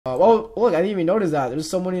Oh, look, I didn't even notice that. There's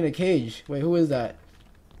someone in a cage. Wait, who is that?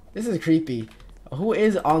 This is creepy. Who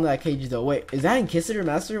is on that cage, though? Wait, is that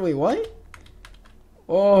Inquisitormaster? Wait, what?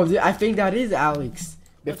 Oh, I think that is Alex.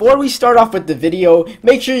 Before we start off with the video,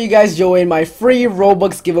 make sure you guys join my free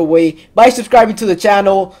Robux giveaway by subscribing to the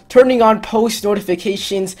channel, turning on post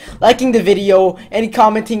notifications, liking the video, and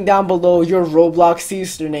commenting down below your Roblox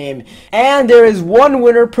username. And there is one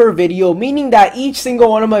winner per video, meaning that each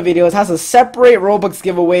single one of my videos has a separate Robux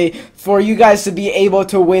giveaway for you guys to be able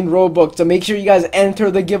to win Robux. So make sure you guys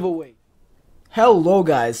enter the giveaway. Hello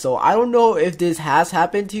guys, so I don't know if this has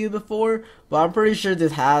happened to you before, but I'm pretty sure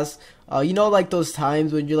this has. You know, like those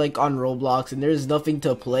times when you're like on Roblox and there's nothing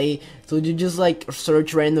to play, so you just like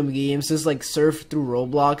search random games, just like surf through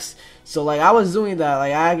Roblox. So like I was doing that,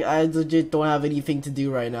 like I legit don't have anything to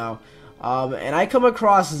do right now, and I come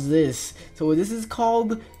across this. So this is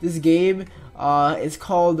called, this game, it's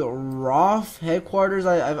called RAEF Headquarters.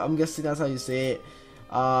 I'm guessing that's how you say it.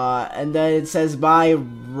 And then it says by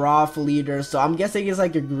RAEF leader, so I'm guessing it's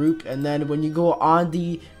like a group. And then when you go on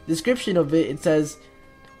the description of it, it says,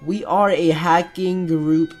 "We are a hacking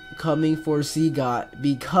group coming for Xegoth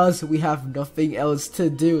because we have nothing else to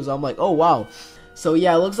do." So I'm like, oh wow. So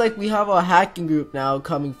yeah, it looks like we have a hacking group now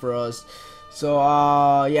coming for us.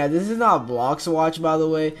 So yeah, this is not Blocks Watch, by the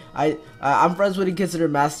way. I'm friends with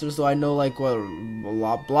Inquisitormaster, so I know like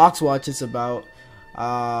what Blocks Watch is about.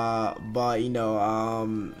 But you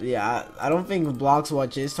know, yeah, I don't think Blocks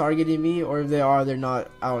Watch is targeting me, or if they are, they're not.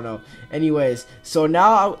 I don't know. Anyways, so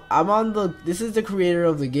now I'm on the, this is the creator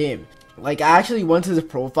of the game. Like I actually went to the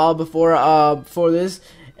profile before for this,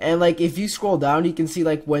 and like if you scroll down, you can see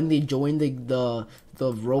like when they joined the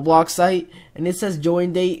Roblox site, and it says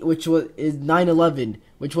join date, which is 9/11,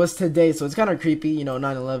 which was today. So it's kind of creepy, you know,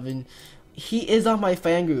 9/11. He is on my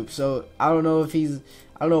fan group, so I don't know if he's,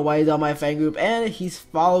 I don't know why he's on my fan group, and he's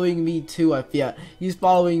following me too. Yeah, he's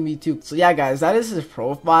following me too. So yeah, guys, that is his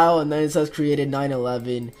profile, and then it says created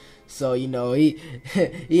 9/11. So you know, he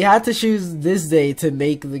he had to choose this day to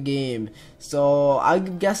make the game. So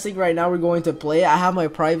I'm guessing right now we're going to play. I have my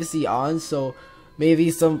privacy on, so maybe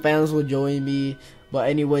some fans will join me. But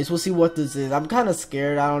anyways, we'll see what this is. I'm kind of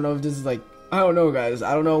scared. I don't know if this is like, I don't know, guys.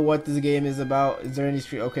 I don't know what this game is about. Is there any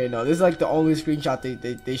screen? Okay, no, this is like the only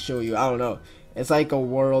screenshot they show you. I don't know. It's like a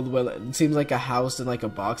world where it seems like a house and like a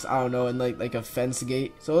box. I don't know, and like a fence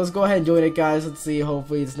gate. So let's go ahead and join it, guys. Let's see.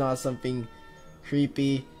 Hopefully it's not something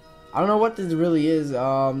creepy. I don't know what this really is.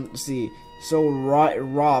 Let's see. So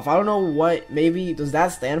RAEF. I don't know what. Maybe does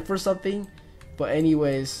that stand for something? But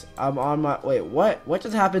anyways, I'm on my. Wait, what? What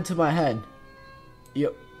just happened to my head?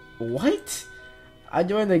 Yo, what? I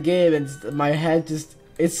joined the game and my head just,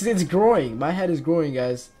 it's growing. My head is growing,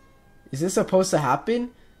 guys. Is this supposed to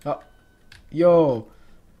happen? Yo,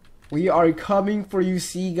 we are coming for you,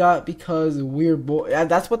 Xegoth, because we're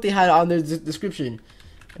that's what they had on their description.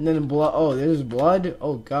 And then blood. Oh, there's blood.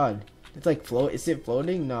 Oh god, it's like float. Is it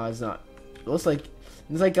floating? No, it's not. It looks like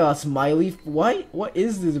it's like a smiley. What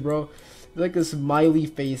is this, bro? There's like a smiley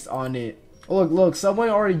face on it. Oh, look, someone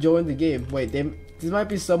already joined the game. Wait, this might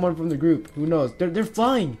be someone from the group. Who knows? They're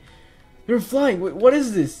flying. They're flying. Wait, what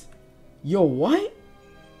is this? Yo, what?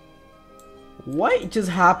 What just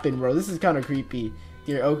happened, bro? This is kind of creepy.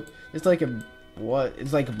 Here, oh, it's like a, what?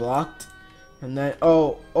 It's like blocked. And then,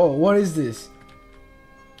 oh, what is this?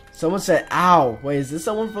 Someone said, "Ow." Wait, is this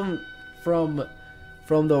someone from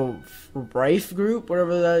the RAEF group,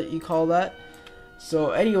 whatever that you call that?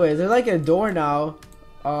 So, anyway, there's like a door now.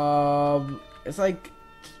 It's like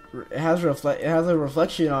it has a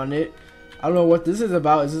reflection on it. I don't know what this is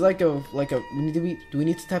about. Is this like a do we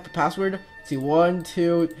need to type a password? Let's see, 1,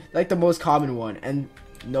 2, like the most common one, and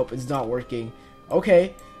nope, it's not working.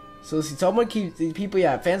 Okay, so let's see, someone keeps people.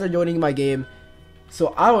 Yeah, fans are joining my game.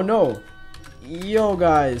 So I don't know. Yo,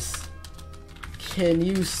 guys, can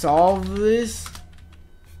you solve this?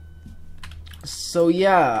 So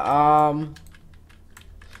yeah,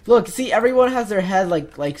 look, see, everyone has their head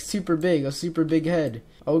like super big, a super big head.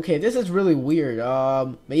 Okay, this is really weird.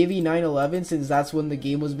 Maybe 9/11, since that's when the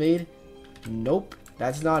game was made. Nope,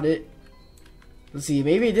 that's not it. Let's see,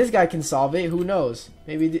 maybe this guy can solve it. Who knows?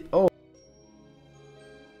 Maybe oh,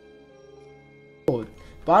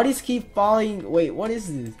 bodies keep falling. Wait, what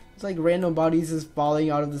is this? It's like random bodies just falling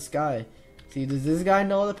out of the sky. See, does this guy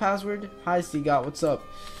know the password? Hi, Xegoth, what's up?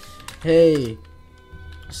 Hey.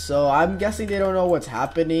 So I'm guessing they don't know what's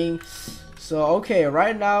happening. So okay,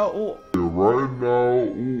 right now.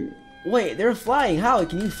 Wait, they're flying. How?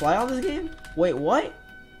 Can you fly on this game? Wait, what?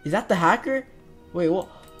 Is that the hacker? Wait,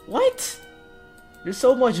 what? There's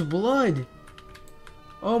so much blood.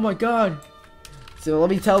 Oh my god. So let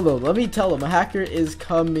me tell them. Let me tell them. A hacker is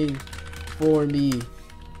coming for me.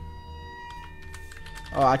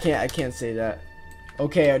 Oh, I can't say that.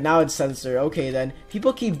 Okay, now it's censored. Okay, then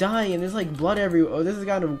people keep dying and there's like blood everywhere. Oh, this is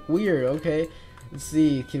kind of weird. Okay, let's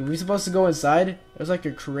see. Can we supposed to go inside? There's like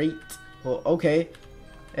a crate. Well, okay.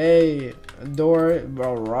 Hey, a door,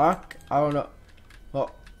 bro. Rock. I don't know. Oh,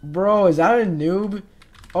 bro, is that a noob?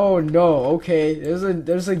 Oh no. Okay,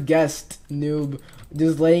 there's a guest noob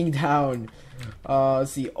just laying down.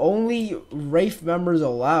 Let's see. Only RAEF members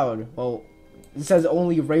allowed. Well, it says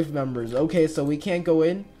only RAEF members. Okay, so we can't go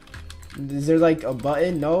in. Is there like a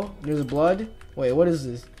button? No. There's blood. Wait, what is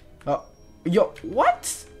this? Yo,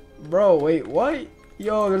 what? Bro, wait, what?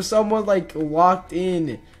 Yo, there's someone like locked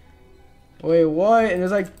in. Wait, what? And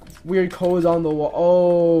there's like weird codes on the wall.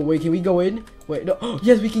 Oh, wait, can we go in? Wait, no.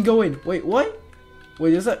 Yes, we can go in. Wait, what?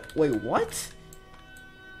 Wait, is that? Wait, what?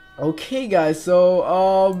 Okay, guys.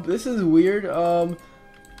 So, this is weird.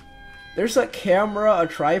 There's a camera, a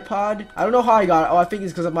tripod. I don't know how I got it. Oh, I think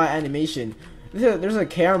it's because of my animation. There's a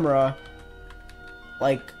camera.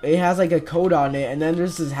 Like, it has like a code on it, and then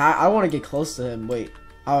there's this hat. I want to get close to him. Wait,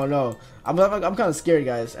 I don't know. I'm kind of scared,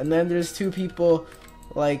 guys. And then there's two people.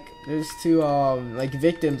 Like, there's two like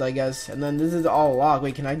victims, I guess. And then this is all locked.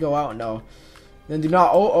 Wait, can I go out? No. Then do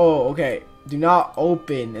not. Oh, okay. Do not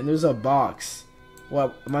open. And there's a box.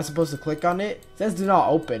 What? Am I supposed to click on it? It says do not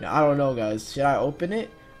open. I don't know, guys. Should I open it?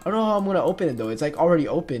 I don't know how I'm gonna open it though. It's like already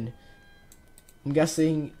open. I'm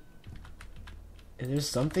guessing. Is there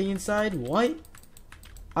something inside? What?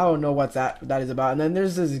 I don't know what that is about. And then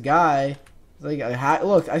there's this guy. Like a hat.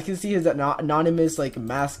 Look, I can see his anonymous like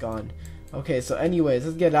mask on. Okay, so anyways,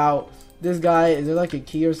 let's get out. This guy, is there like a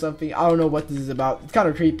key or something? I don't know what this is about. It's kind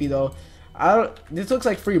of creepy though. This looks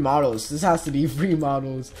like free models. This has to be free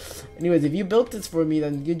models. Anyways, if you built this for me,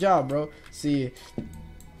 then good job, bro. See.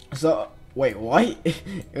 So, wait, what?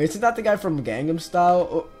 Isn't that the guy from Gangnam Style?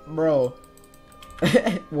 Oh, bro.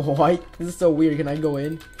 What? This is so weird. Can I go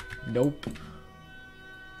in? Nope.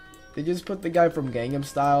 They just put the guy from Gangnam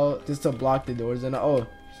Style just to block the doors. And oh,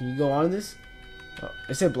 can you go on this? Oh,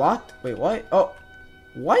 is it blocked? Wait, what? Oh,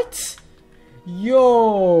 what?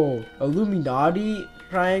 Yo, Illuminati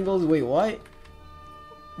triangles. Wait, what?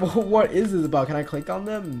 What is this about? Can I click on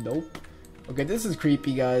them? Nope. Okay, this is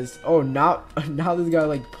creepy, guys. Oh, now this guy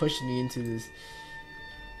like pushed me into this.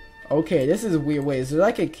 Okay, this is weird. Wait, is there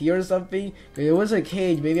like a key or something? It was a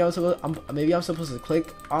cage. Maybe I'm supposed to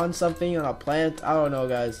click on something on a plant. I don't know,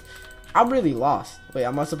 guys. I'm really lost. Wait,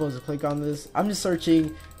 am I supposed to click on this? I'm just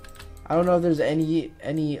searching. I don't know if there's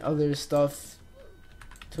any other stuff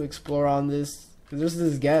to explore on this. Cause there's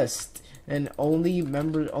this guest and only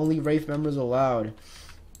RAEF members allowed.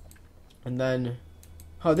 And then,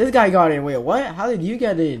 oh, this guy got in. Wait, what? How did you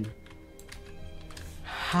get in?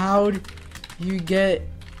 How'd you get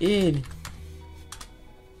in?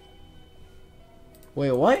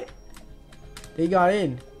 Wait, what? They got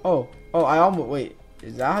in. Oh, I almost, wait.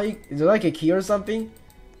 Is that how you, is there like a key or something?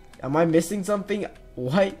 Am I missing something?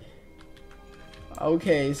 What?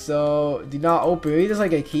 Okay, so do not open. Maybe there's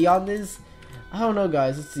like a key on this. I don't know,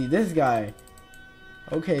 guys. Let's see this guy.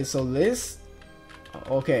 Okay, so this.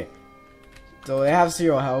 Okay, so they have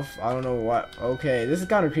 0 health. I don't know what. Okay, this is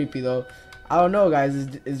kind of creepy though. I don't know, guys.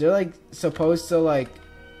 Is there like supposed to like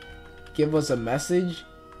give us a message?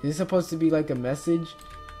 Is it supposed to be like a message?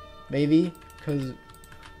 Maybe, cause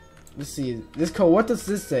let's see this code. What does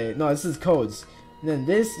this say? No, this is codes. And then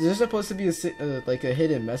this. Is there supposed to be a like a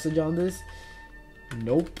hidden message on this?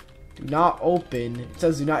 Nope. Do not open. It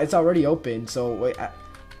says do not. It's already open. So wait,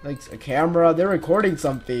 like a camera. They're recording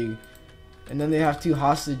something, and then they have 2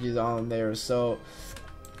 hostages on there. So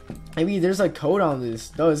I mean, there's like code on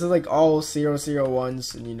this. No, this is like all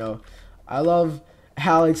 001s, and you know, I love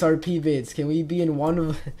Alex RP vids. Can we be in one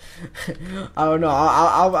of? I don't know.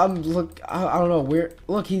 I'm look. I don't know. Where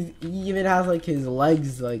look, he even has like his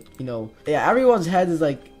legs, like you know. Yeah, everyone's head is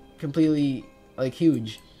like completely like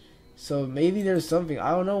huge. So maybe there's something. I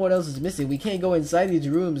don't know what else is missing. We can't go inside these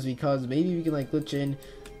rooms because maybe we can like glitch in.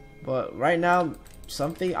 But right now,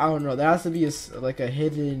 something. I don't know. There has to be like a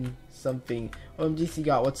hidden something.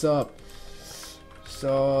 Xegothasgot, what's up?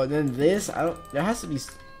 So then this. I don't. There has to be.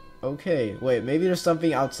 Okay, wait, maybe there's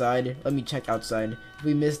something outside. Let me check outside. If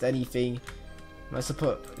we missed anything. Am I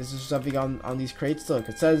supposed, is there something on these crates? Look,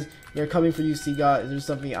 it says they're coming for you, Xegoth. Is there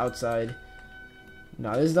something outside?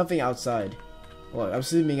 No, there's nothing outside. Look, I'm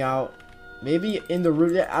zooming out. Maybe in the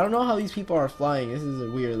room. I don't know how these people are flying. This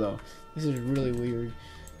is weird though. This is really weird.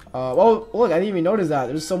 Oh, look, I didn't even notice that.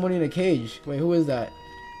 There's someone in a cage. Wait, who is that?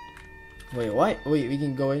 Wait, what? Wait, we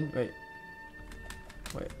can go in. Wait.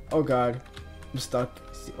 Oh god. I'm stuck.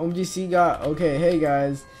 OMG got okay. Hey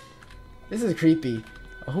guys, this is creepy.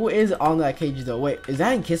 Who is on that cage though? Wait, is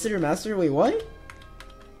that Inquisitormaster? Wait, what?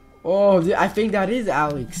 Oh, I think that is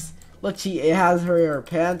Alex. Look, it has her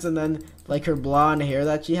pants and then like her blonde hair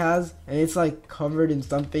that she has, and it's like covered in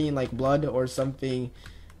something like blood or something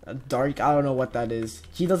dark. I don't know what that is.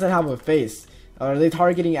 She doesn't have a face. Are they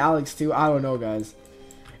targeting Alex too? I don't know, guys.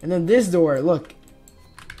 And then this door, look.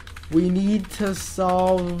 We need to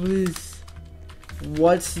solve this.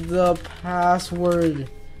 What's the password?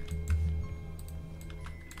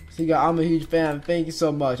 So I'm a huge fan. Thank you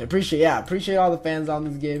so much. Appreciate all the fans on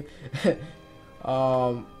this game.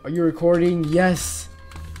 Are you recording? Yes.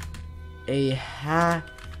 A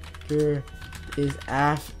hacker is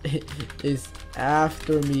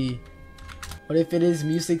after me. What if it is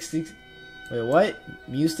music 6? Wait, what?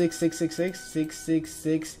 Music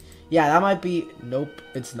 666? Yeah, that might be. Nope,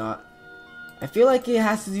 it's not. I feel like it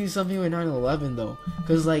has to do something with 9/11 though,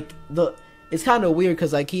 cause like it's kind of weird,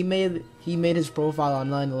 cause like he made his profile on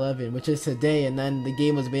 9/11, which is today, and then the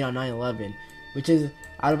game was made on 9/11, which is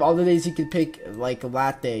out of all the days you could pick like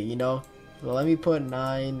that day, you know. So let me put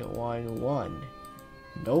 911.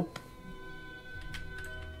 Nope.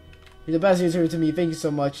 You're the best user to me. Thank you so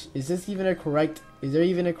much. Is there even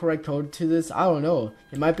a correct code to this? I don't know.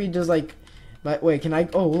 It might be just like. Wait, can I?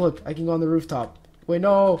 Oh, look, I can go on the rooftop. Wait,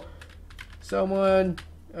 no. Someone.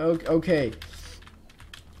 Okay.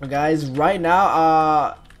 Guys, right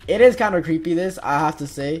now, it is kind of creepy. This I have to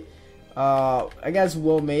say. I guess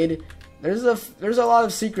well made. There's a lot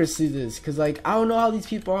of secrets to this, cause like I don't know how these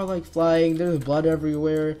people are like flying. There's blood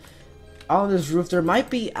everywhere. On this roof, there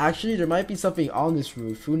might be something on this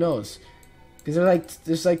roof. Who knows? Cause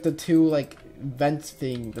there's like the two like vent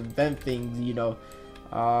things, you know.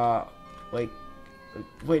 Wait,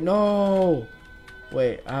 no.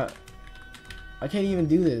 Wait, I can't even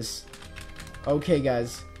do this. Okay,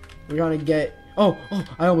 guys, we're gonna get. Oh,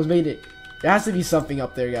 I almost made it. There has to be something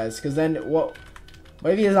up there, guys. Cause then what?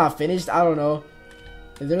 What if it's not finished? I don't know.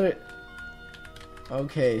 Is there?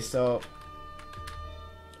 Okay, so.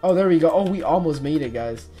 Oh, there we go. Oh, we almost made it,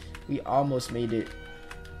 guys. We almost made it.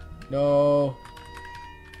 No.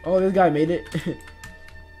 Oh, this guy made it.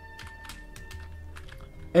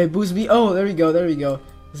 Hey, boost me. Oh, there we go.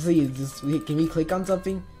 Let's see, can we click on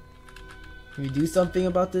something? Can we do something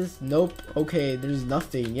about this? Nope. Okay, there's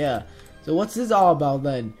nothing. Yeah. So what's this all about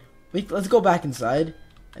then? Let's go back inside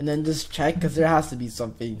and then just check, because there has to be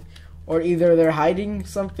something, or either they're hiding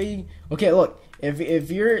something. Okay, look. If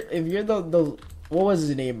you're the what was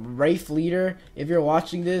his name? RAEF leader. If you're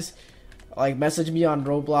watching this, like message me on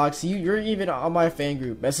Roblox. You're even on my fan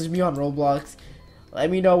group. Message me on Roblox. Let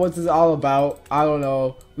me know what this is all about. I don't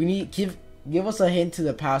know. We need give us a hint to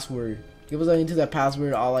the password. Give us a hint to the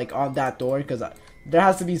password on that door, because there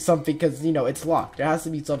has to be something, because you know it's locked. There has to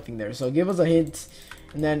be something there. So give us a hint,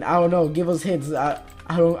 and then I don't know. Give us hints. I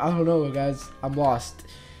don't know, guys. I'm lost.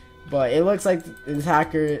 But it looks like this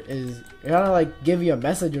hacker is trying to like give you a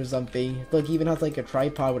message or something. Look, he even has like a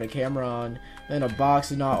tripod with a camera on, and a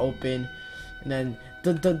box is not open, and then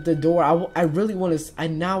the door. I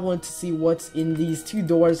now want to see what's in these two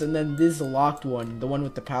doors, and then this locked one, the one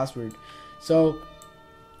with the password. So,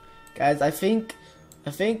 guys, I think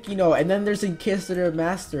you know. And then there's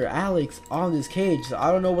Inquisitormaster Alex on this cage. So I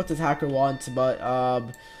don't know what this hacker wants, but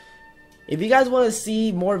if you guys want to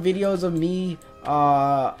see more videos of me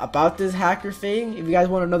about this hacker thing, if you guys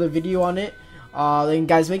want another video on it, then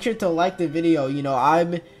guys, make sure to like the video. You know,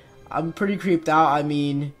 I'm pretty creeped out. I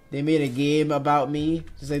mean, they made a game about me,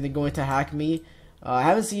 just like they're going to hack me. I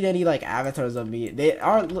haven't seen any like avatars of me.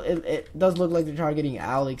 It does look like they're targeting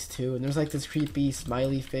Alex too, and there's like this creepy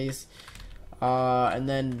smiley face. And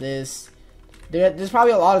then there's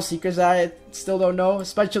probably a lot of secrets that I still don't know,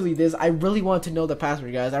 especially this. I really want to know the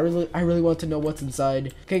password, guys. I really want to know what's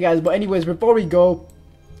inside. Okay, guys, but anyways, before we go,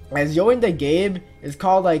 as join the game, it's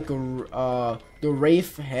called like the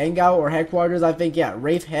RAEF Hangout or Headquarters, I think. Yeah,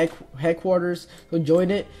 RAEF Headquarters. So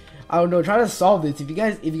join it. I don't know. Try to solve this. If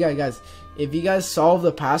you guys solve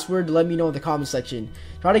the password, let me know in the comment section.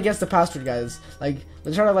 Try to guess the password, guys. Like,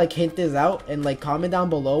 let's try to like hint this out, and like comment down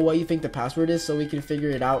below what you think the password is, so we can figure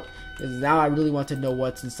it out. Because now I really want to know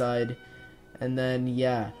what's inside. And then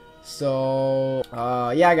yeah. So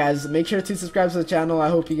yeah, guys, make sure to subscribe to the channel. I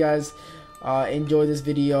hope you guys enjoy this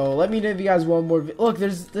video. Let me know if you guys want more. Look,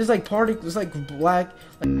 there's like there's like black.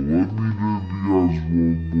 Let me know if you guys want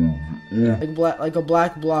more. Like a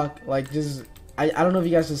black block. Like just. I don't know if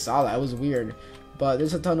you guys just saw that. It was weird, but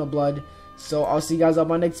there's a ton of blood. So I'll see you guys on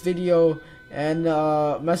my next video. And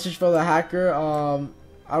message for the hacker.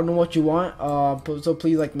 I don't know what you want. So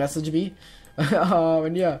please like message me.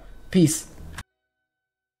 And yeah, peace.